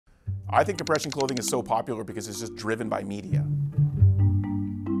I think compression clothing is so popular because it's just driven by media.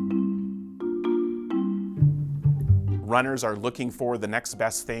 Runners are looking for the next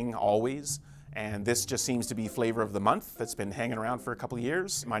best thing always, and this just seems to be flavor of the month that's been hanging around for a couple of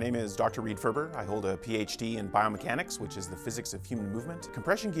years. My name is Dr. Ferber. I hold a PhD in biomechanics, which is the physics of human movement.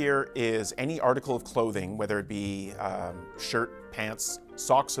 Compression gear is any article of clothing, whether it be shirt, pants,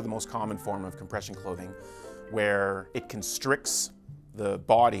 socks are the most common form of compression clothing, where it constricts the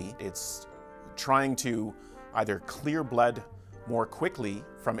body. It's trying to either clear blood more quickly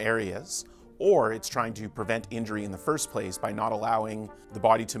from areas, or it's trying to prevent injury in the first place by not allowing the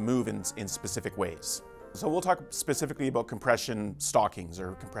body to move in specific ways. So we'll talk specifically about compression stockings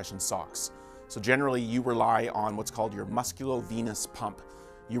or compression socks. So generally you rely on what's called your musculovenous pump.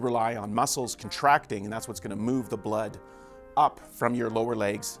 You rely on muscles contracting, and that's what's going to move the blood up from your lower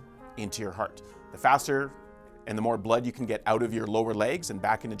legs into your heart. The faster and the more blood you can get out of your lower legs and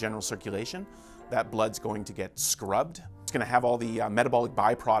back into general circulation, that blood's going to get scrubbed. It's going to have all the metabolic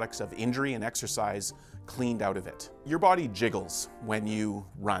byproducts of injury and exercise cleaned out of it. Your body jiggles when you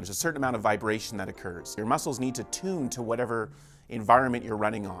run. There's a certain amount of vibration that occurs. Your muscles need to tune to whatever environment you're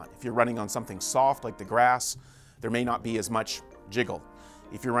running on. If you're running on something soft like the grass, there may not be as much jiggle.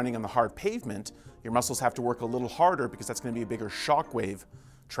 If you're running on the hard pavement, your muscles have to work a little harder because that's going to be a bigger shock wave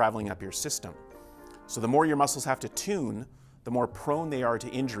traveling up your system. So the more your muscles have to tune, the more prone they are to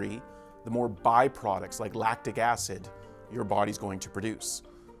injury, the more byproducts like lactic acid your body's going to produce.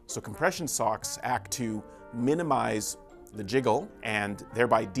 So compression socks act to minimize the jiggle and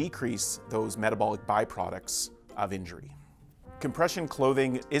thereby decrease those metabolic byproducts of injury. Compression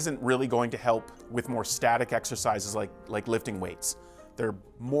clothing isn't really going to help with more static exercises like lifting weights. They're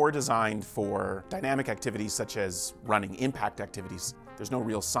more designed for dynamic activities such as running, impact activities. There's no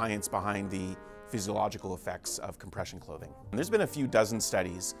real science behind the physiological effects of compression clothing. And there's been a few dozen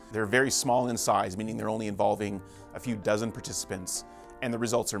studies. They're very small in size, meaning they're only involving a few dozen participants, and the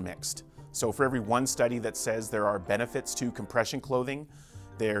results are mixed. So for every one study that says there are benefits to compression clothing,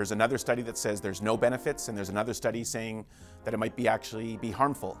 there's another study that says there's no benefits, and there's another study saying that it might actually be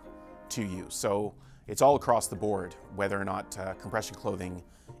harmful to you. So it's all across the board whether or not compression clothing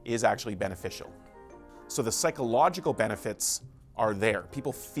is actually beneficial. So the psychological benefits are there.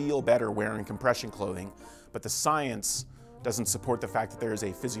 People feel better wearing compression clothing, but the science doesn't support the fact that there is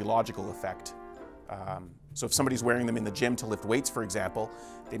a physiological effect. So if somebody's wearing them in the gym to lift weights, for example,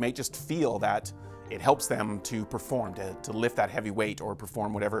 they may just feel that it helps them to perform, to lift that heavy weight or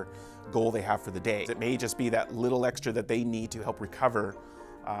perform whatever goal they have for the day. It may just be that little extra that they need to help recover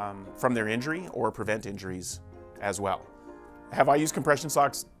from their injury or prevent injuries as well. Have I used compression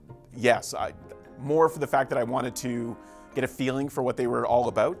socks? Yes, more for the fact that I wanted to get a feeling for what they were all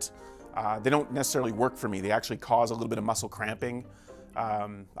about. They don't necessarily work for me. They actually cause a little bit of muscle cramping.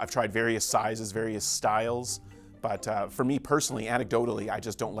 I've tried various sizes, various styles, but for me personally, anecdotally, I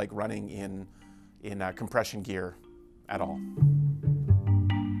just don't like running in compression gear at all.